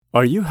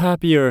Are you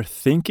happier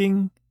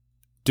thinking,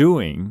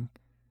 doing,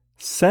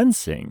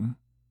 sensing,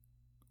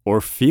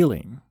 or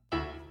feeling?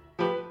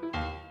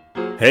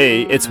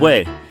 Hey, it's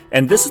Wei,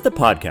 and this is the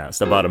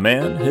podcast about a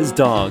man, his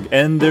dog,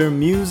 and their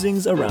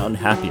musings around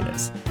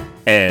happiness.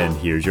 And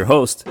here's your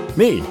host,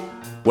 me,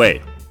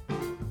 Wei.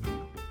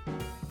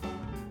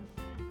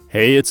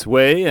 Hey, it's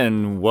Wei,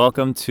 and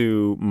welcome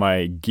to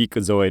my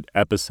Geekazoid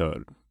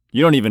episode.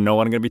 You don't even know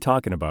what I'm going to be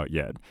talking about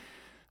yet.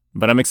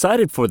 But I'm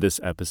excited for this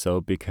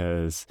episode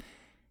because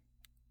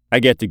I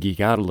get to geek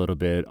out a little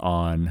bit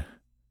on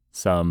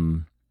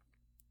some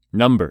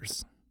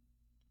numbers,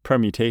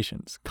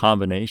 permutations,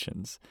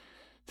 combinations,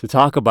 to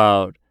talk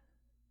about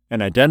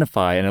and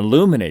identify and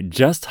illuminate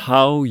just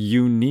how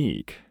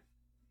unique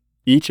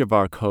each of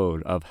our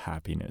code of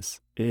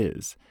happiness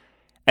is.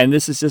 And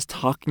this is just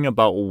talking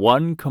about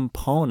one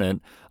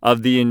component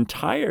of the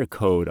entire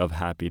code of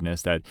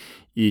happiness that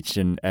each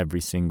and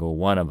every single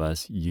one of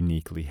us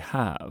uniquely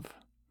have.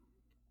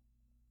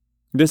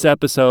 This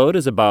episode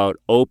is about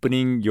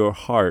opening your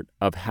heart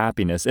of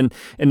happiness. And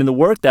in the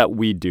work that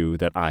we do,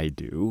 that I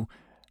do,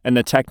 and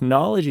the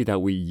technology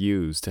that we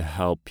use to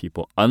help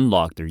people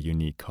unlock their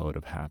unique code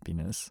of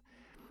happiness,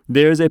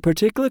 there's a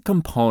particular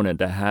component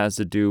that has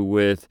to do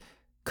with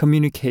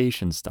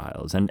communication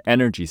styles and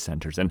energy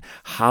centers and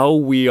how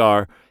we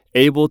are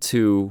able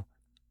to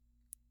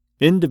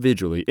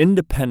individually,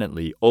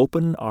 independently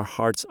open our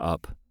hearts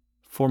up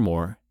for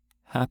more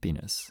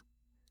happiness.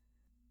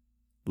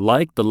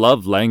 Like the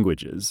love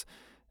languages,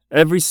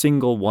 every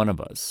single one of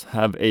us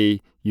have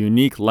a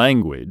unique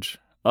language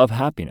of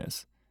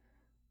happiness,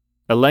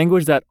 a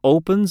language that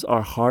opens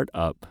our heart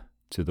up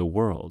to the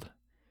world.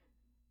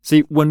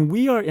 See, when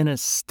we are in a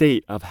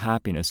state of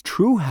happiness,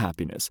 true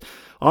happiness,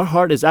 our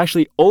heart is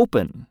actually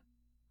open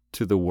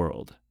to the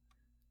world.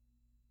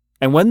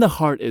 And when the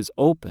heart is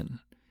open,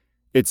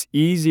 it's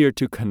easier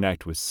to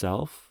connect with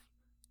self,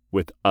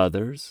 with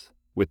others,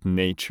 with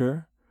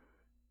nature.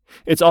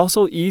 It's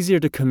also easier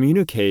to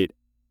communicate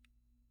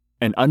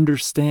and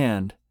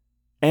understand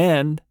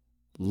and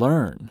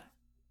learn.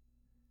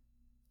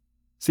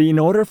 See, in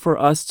order for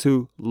us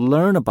to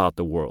learn about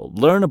the world,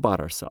 learn about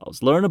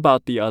ourselves, learn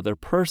about the other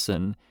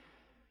person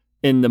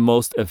in the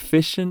most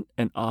efficient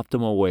and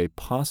optimal way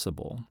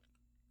possible,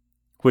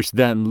 which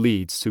then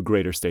leads to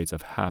greater states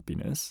of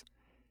happiness,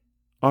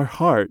 our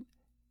heart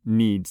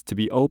needs to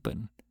be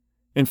open.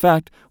 In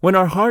fact, when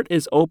our heart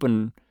is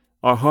open,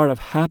 our heart of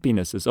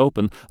happiness is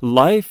open,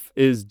 life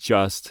is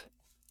just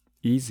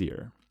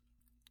easier.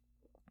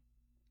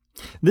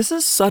 This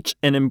is such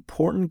an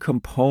important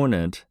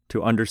component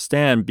to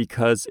understand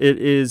because it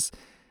is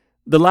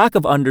the lack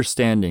of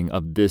understanding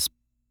of this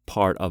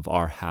part of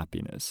our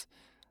happiness,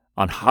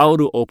 on how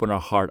to open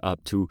our heart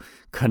up to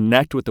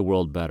connect with the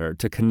world better,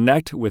 to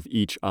connect with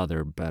each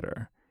other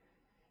better,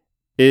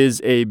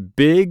 is a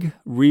big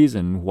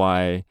reason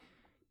why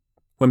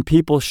when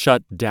people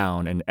shut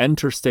down and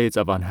enter states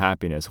of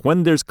unhappiness,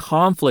 when there's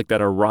conflict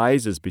that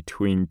arises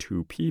between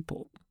two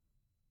people,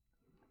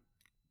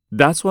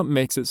 that's what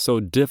makes it so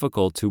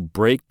difficult to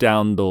break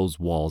down those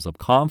walls of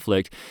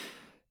conflict.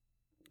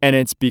 And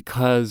it's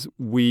because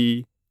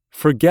we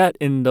forget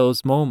in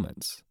those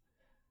moments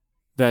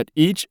that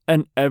each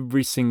and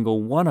every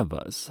single one of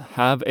us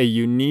have a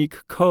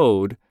unique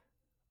code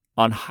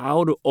on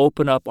how to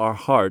open up our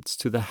hearts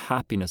to the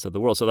happiness of the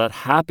world so that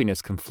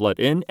happiness can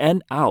flood in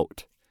and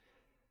out.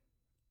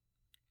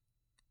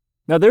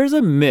 Now, there's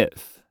a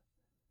myth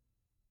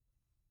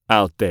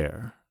out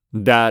there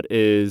that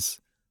is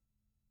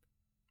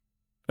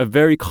a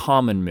very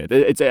common myth.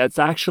 It's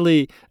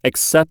actually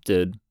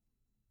accepted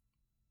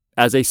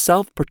as a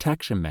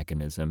self-protection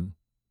mechanism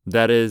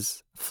that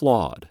is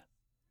flawed.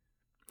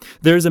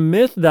 There's a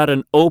myth that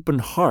an open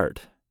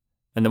heart,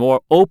 and the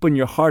more open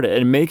your heart,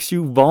 it makes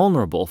you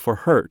vulnerable for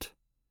hurt.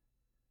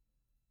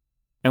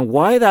 And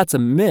why that's a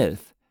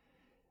myth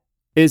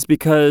is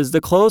because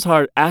the closed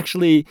heart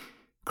actually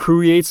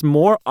creates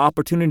more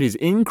opportunities,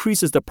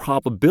 increases the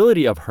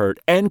probability of hurt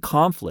and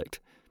conflict,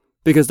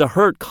 because the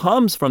hurt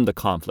comes from the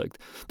conflict.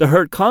 The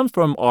hurt comes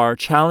from our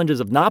challenges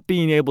of not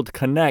being able to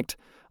connect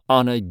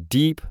on a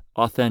deep,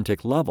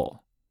 authentic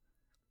level.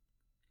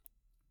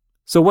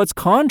 So what's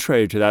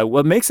contrary to that,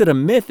 what makes it a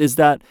myth is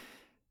that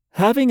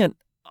having an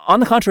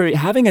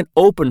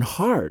open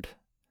heart,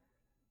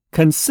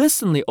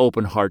 consistently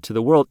open heart to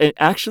the world, it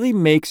actually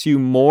makes you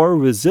more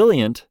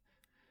resilient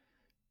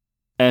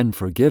and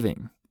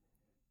forgiving.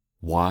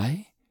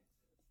 Why?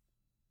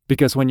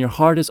 Because when your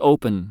heart is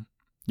open,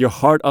 your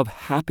heart of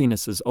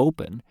happiness is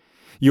open,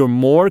 you're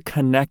more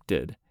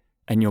connected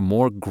and you're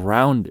more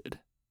grounded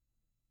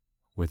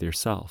with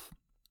yourself.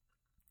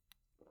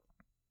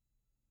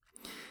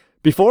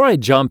 Before I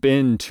jump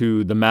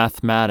into the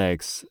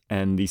mathematics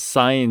and the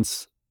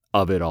science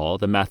of it all,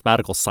 the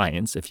mathematical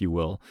science, if you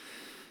will,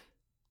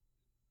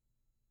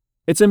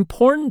 it's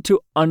important to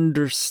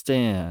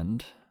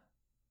understand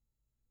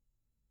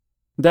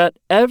that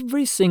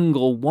every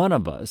single one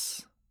of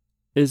us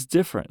is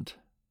different.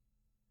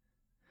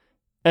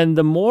 And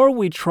the more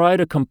we try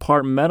to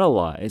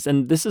compartmentalize,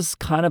 and this is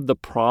kind of the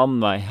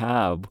problem I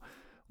have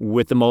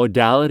with the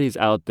modalities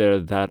out there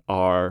that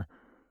are,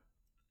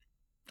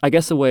 I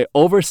guess, a way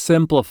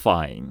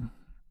oversimplifying,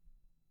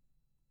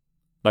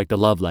 like the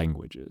love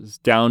languages,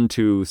 down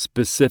to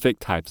specific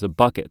types of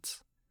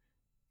buckets.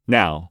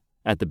 Now,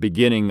 at the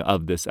beginning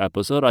of this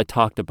episode, I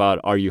talked about,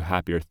 are you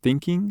happier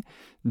thinking,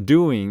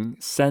 doing,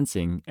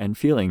 sensing, and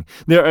feeling?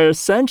 There are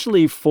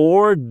essentially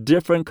 4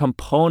 different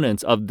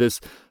components of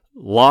this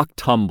lock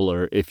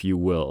tumbler, if you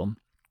will.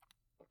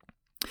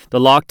 The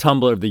lock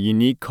tumbler of the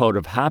unique code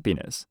of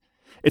happiness.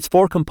 It's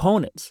 4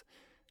 components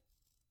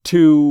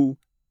to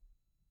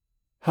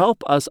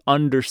help us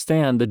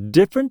understand the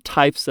different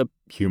types of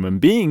human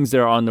beings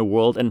there are in the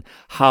world and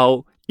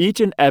how each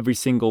and every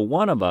single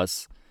one of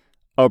us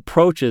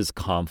approaches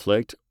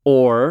conflict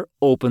or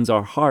opens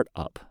our heart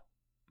up.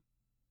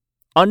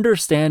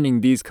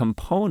 Understanding these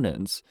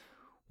components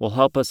will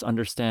help us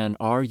understand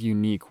our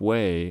unique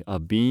way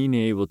of being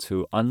able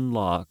to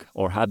unlock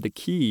or have the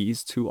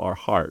keys to our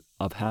heart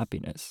of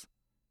happiness.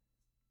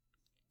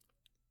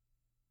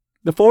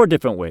 The 4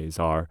 different ways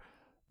are,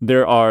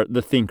 there are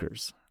the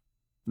thinkers,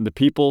 the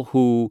people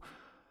who,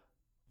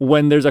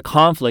 when there's a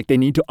conflict, they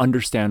need to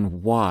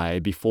understand why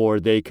before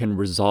they can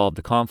resolve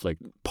the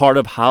conflict. Part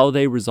of how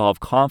they resolve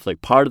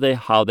conflict, part of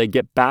how they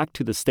get back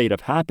to the state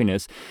of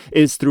happiness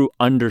is through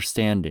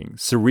understanding,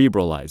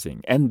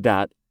 cerebralizing, and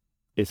that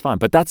is fine.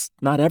 But that's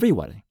not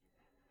everybody.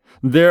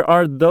 There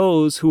are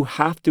those who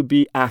have to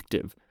be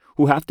active,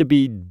 who have to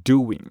be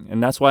doing.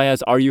 And that's why I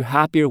ask, are you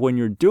happier when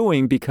you're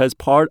doing? Because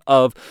part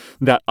of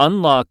that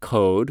unlock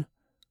code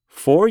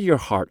for your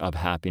heart of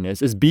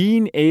happiness is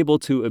being able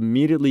to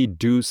immediately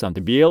do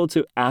something, be able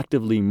to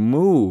actively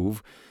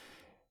move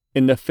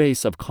in the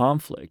face of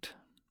conflict.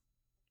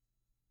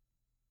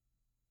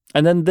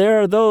 And then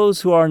there are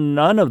those who are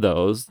none of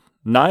those,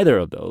 neither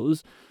of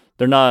those.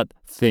 They're not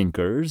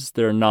thinkers,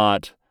 they're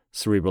not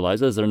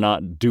cerebralizers, they're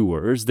not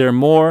doers, they're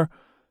more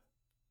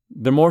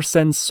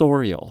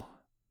sensorial.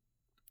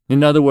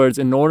 In other words,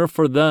 in order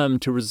for them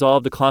to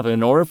resolve the conflict,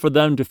 in order for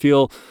them to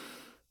feel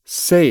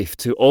safe,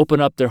 to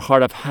open up their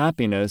heart of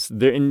happiness,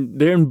 their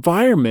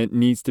environment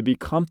needs to be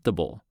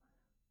comfortable.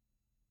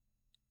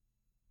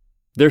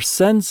 Their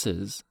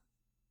senses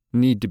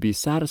need to be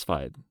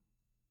satisfied.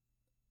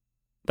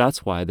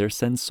 That's why they're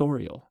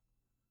sensorial.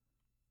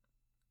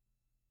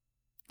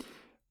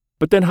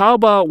 But then how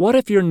about, what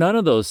if you're none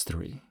of those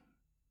 3?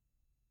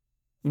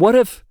 What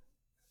if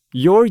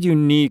your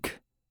unique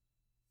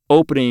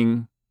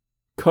opening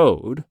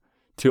code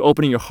to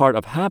opening your heart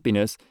of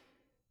happiness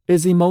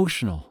is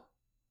emotional?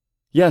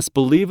 Yes,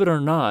 believe it or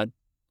not,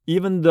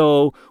 even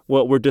though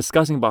what we're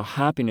discussing about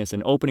happiness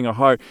and opening our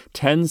heart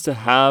tends to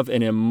have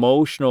an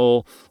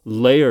emotional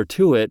layer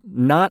to it,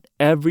 not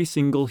every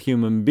single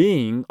human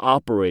being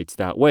operates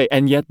that way.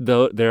 And yet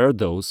there are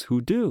those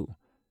who do.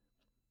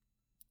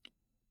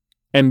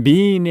 And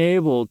being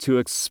able to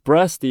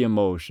express the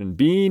emotion,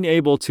 being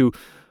able to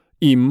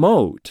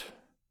emote,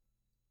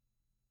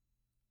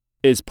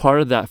 is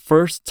part of that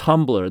first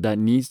tumbler that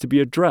needs to be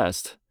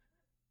addressed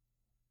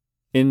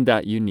in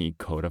that unique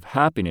code of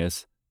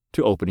happiness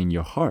to opening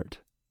your heart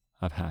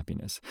of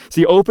happiness.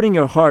 See, opening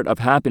your heart of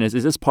happiness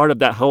is just part of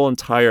that whole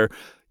entire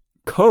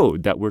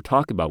code that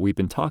we've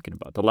been talking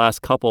about. The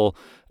last couple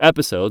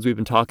episodes, we've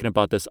been talking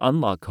about this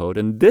unlock code,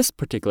 and this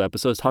particular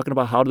episode is talking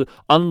about how to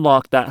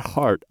unlock that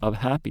heart of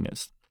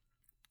happiness.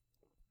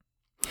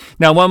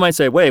 Now, one might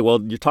say, wait,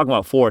 well, you're talking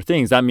about 4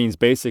 things. That means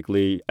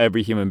basically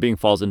every human being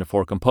falls into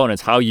 4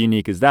 components. How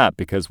unique is that?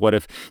 Because what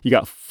if you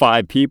got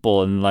 5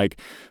 people and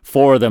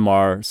 4 of them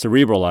are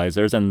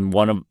cerebralizers and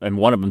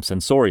one of them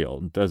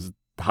sensorial?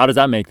 How does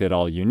that make it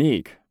all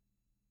unique?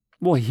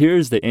 Well,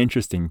 here's the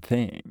interesting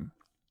thing.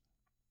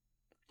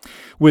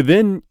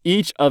 Within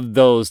each of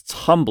those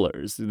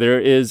tumblers, there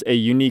is a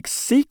unique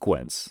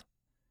sequence,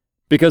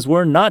 because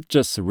we're not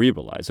just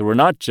cerebralizers, we're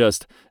not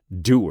just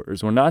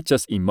doers, we're not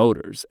just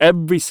emoters.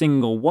 Every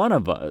single one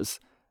of us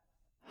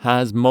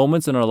has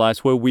moments in our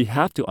lives where we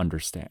have to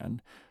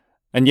understand.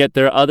 And yet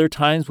there are other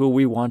times where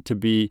we want to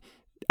be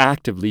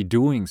actively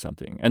doing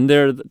something. And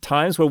there are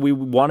times where we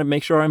want to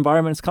make sure our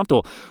environment is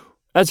comfortable.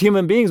 As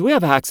human beings, we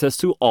have access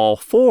to all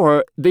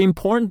 4. The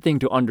important thing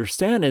to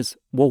understand is,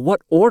 well,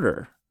 what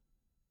order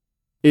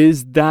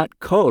is that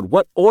code?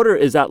 What order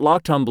is that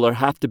lock tumbler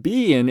have to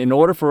be in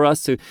order for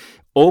us to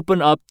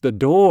open up the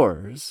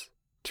doors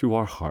to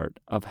our heart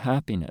of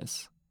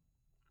happiness?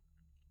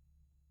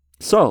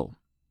 So,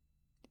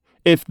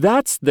 if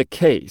that's the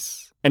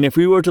case, and if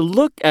we were to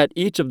look at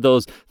each of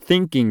those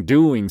thinking,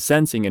 doing,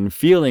 sensing, and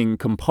feeling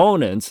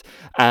components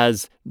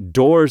as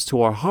doors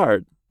to our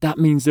heart, that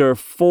means there are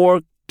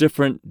 4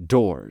 different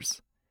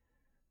doors.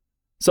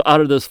 So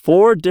out of those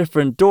 4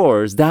 different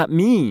doors, that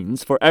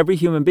means for every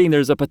human being,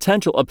 there's a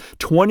potential of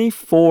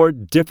 24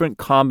 different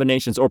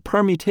combinations or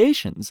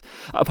permutations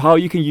of how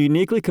you can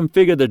uniquely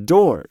configure the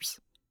doors.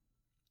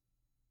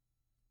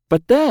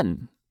 But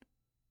then,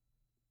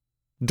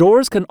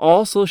 doors can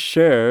also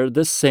share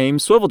the same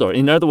swivel door.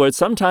 In other words,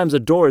 sometimes a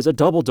door is a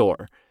double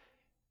door.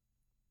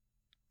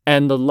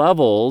 And the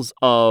levels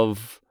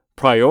of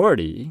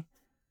priority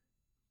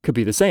could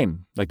be the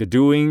same. Like the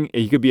doing,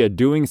 it could be a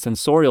doing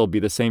sensorial, be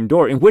the same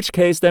door, in which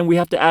case then we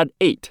have to add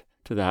 8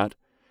 to that.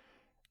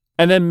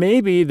 And then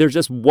maybe there's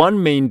just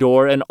one main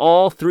door and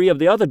all 3 of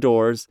the other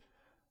doors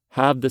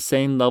have the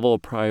same level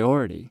of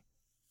priority.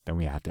 Then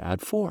we have to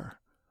add 4.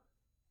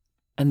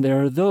 And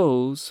there are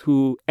those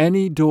who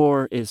any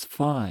door is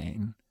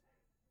fine.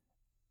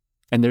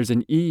 And there's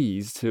an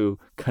ease to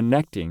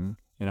connecting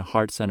in a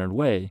heart-centered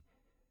way.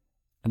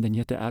 And then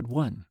you have to add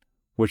 1,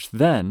 which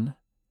then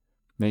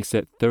makes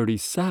it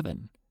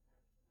 37.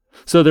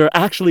 So there are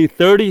actually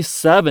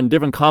 37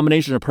 different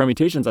combinations or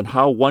permutations on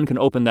how one can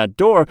open that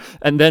door.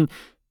 And then,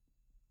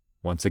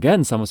 once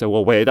again, someone say,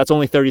 well, wait, that's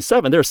only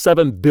 37. There are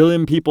 7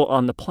 billion people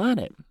on the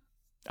planet.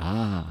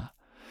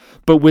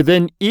 But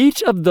within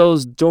each of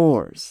those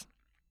doors,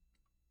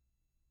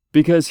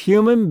 because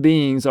human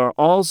beings are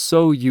all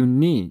so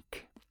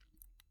unique,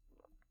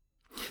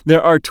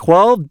 there are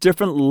 12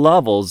 different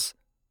levels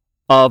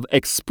of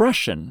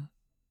expression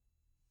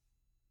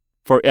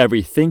for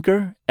every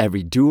thinker,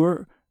 every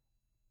doer,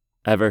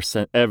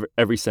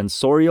 every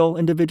sensorial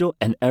individual,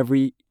 and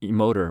every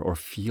emoter or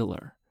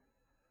feeler.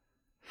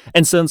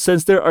 And so,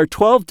 since there are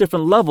 12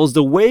 different levels,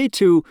 the way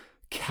to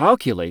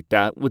calculate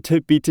that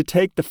would be to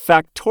take the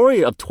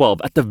factorial of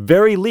 12 at the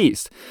very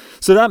least.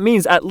 So that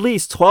means at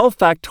least 12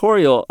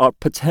 factorial are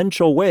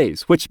potential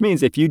ways, which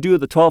means if you do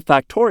the 12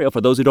 factorial,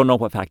 for those who don't know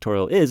what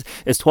factorial is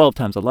 12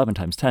 times 11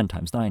 times 10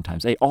 times 9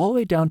 times 8, all the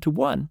way down to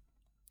 1.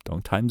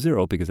 Don't times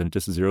 0 because then it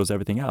just zeroes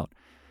everything out.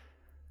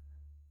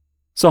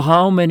 So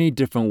how many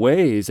different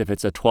ways, if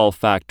it's a 12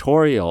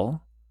 factorial,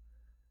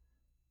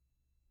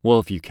 well,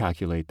 if you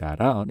calculate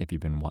that out, if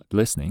you've been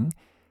listening,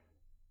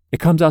 it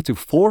comes out to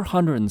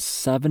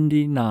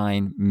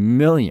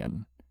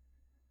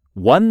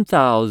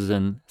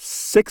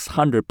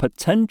 479,001,600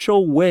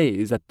 potential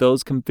ways that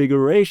those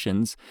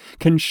configurations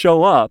can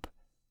show up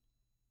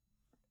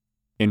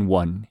in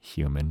one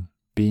human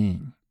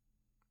being.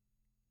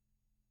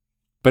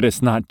 But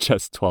it's not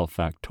just 12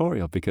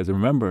 factorial, because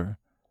remember,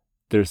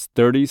 there's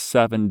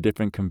 37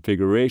 different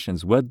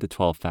configurations with the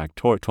 12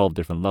 factorial, 12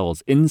 different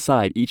levels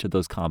inside each of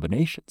those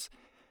combinations.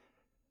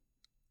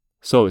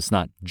 So it's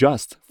not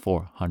just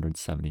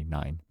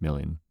 479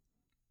 million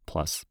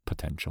plus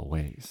potential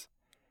ways.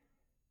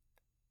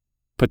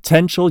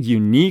 Potential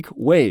unique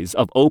ways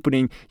of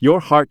opening your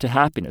heart to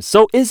happiness.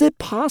 So is it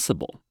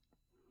possible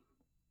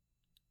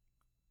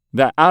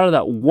that out of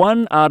that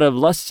one out of,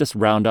 let's just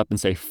round up and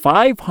say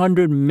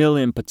 500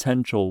 million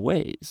potential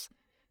ways,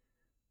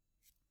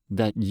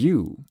 that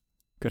you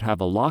could have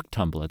a lock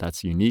tumbler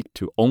that's unique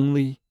to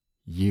only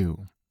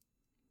you?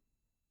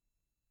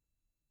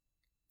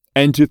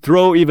 And to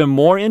throw even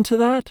more into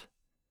that,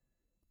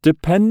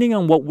 depending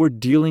on what we're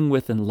dealing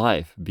with in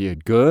life, be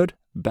it good,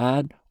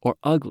 bad, or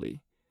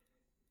ugly,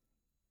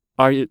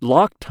 our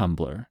lock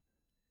tumbler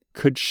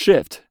could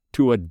shift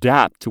to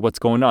adapt to what's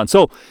going on.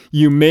 So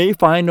you may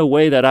find a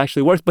way that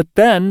actually works, but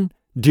then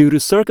due to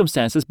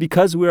circumstances,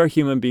 because we are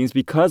human beings,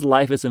 because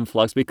life is in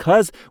flux,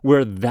 because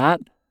we're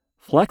that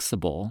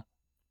flexible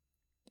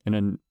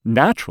and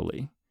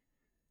naturally,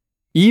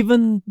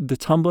 even the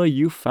tumbler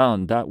you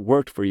found that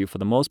worked for you for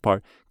the most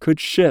part could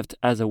shift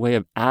as a way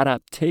of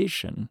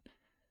adaptation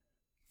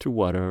to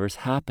whatever is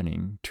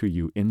happening to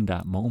you in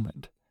that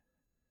moment.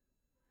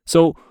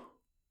 So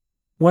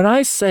when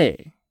I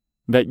say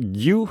that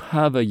you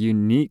have a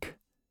unique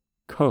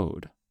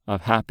code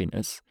of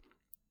happiness,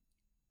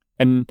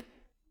 and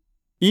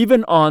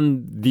even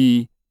on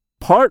the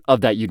part of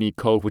that unique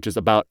code, which is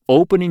about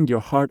opening your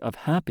heart of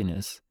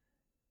happiness,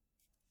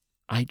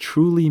 I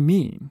truly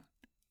mean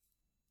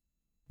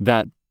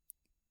that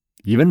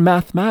even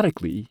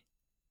mathematically,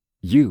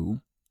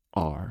 you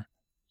are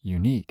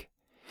unique.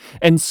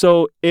 And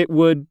so it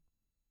would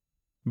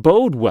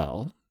bode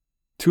well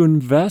to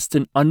invest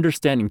in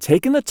understanding,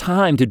 taking the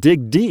time to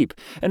dig deep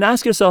and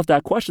ask yourself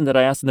that question that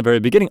I asked in the very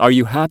beginning. Are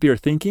you happier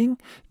thinking,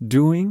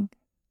 doing,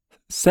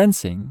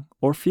 sensing,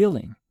 or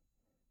feeling?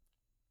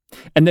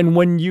 And then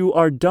when you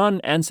are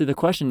done answering the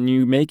question,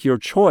 you make your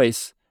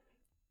choice.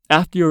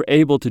 After you're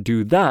able to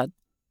do that,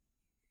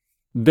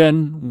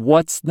 then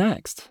what's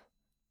next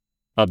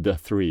of the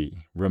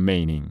 3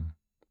 remaining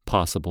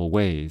possible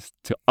ways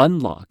to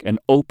unlock and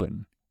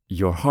open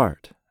your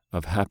heart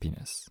of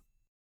happiness?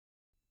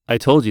 I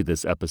told you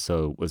this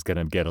episode was going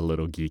to get a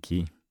little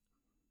geeky,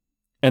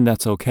 and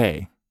that's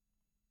okay,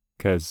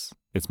 because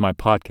it's my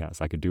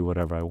podcast. I could do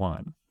whatever I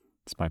want.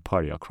 It's my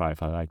party. I'll cry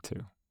if I like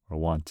to or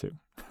want to.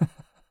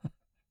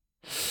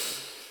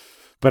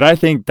 But I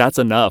think that's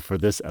enough for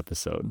this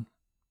episode.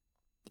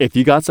 If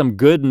you got some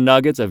good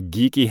nuggets of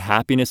geeky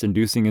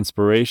happiness-inducing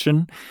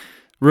inspiration,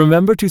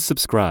 remember to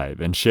subscribe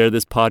and share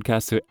this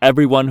podcast to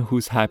everyone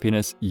whose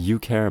happiness you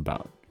care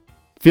about.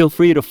 Feel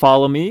free to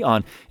follow me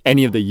on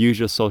any of the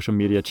usual social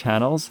media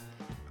channels.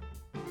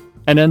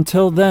 And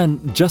until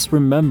then, just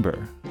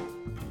remember,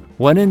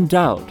 when in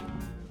doubt,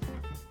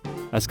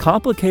 as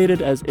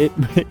complicated as it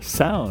may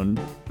sound,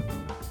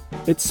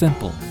 it's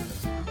simple.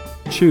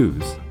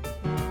 Choose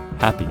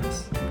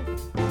happiness.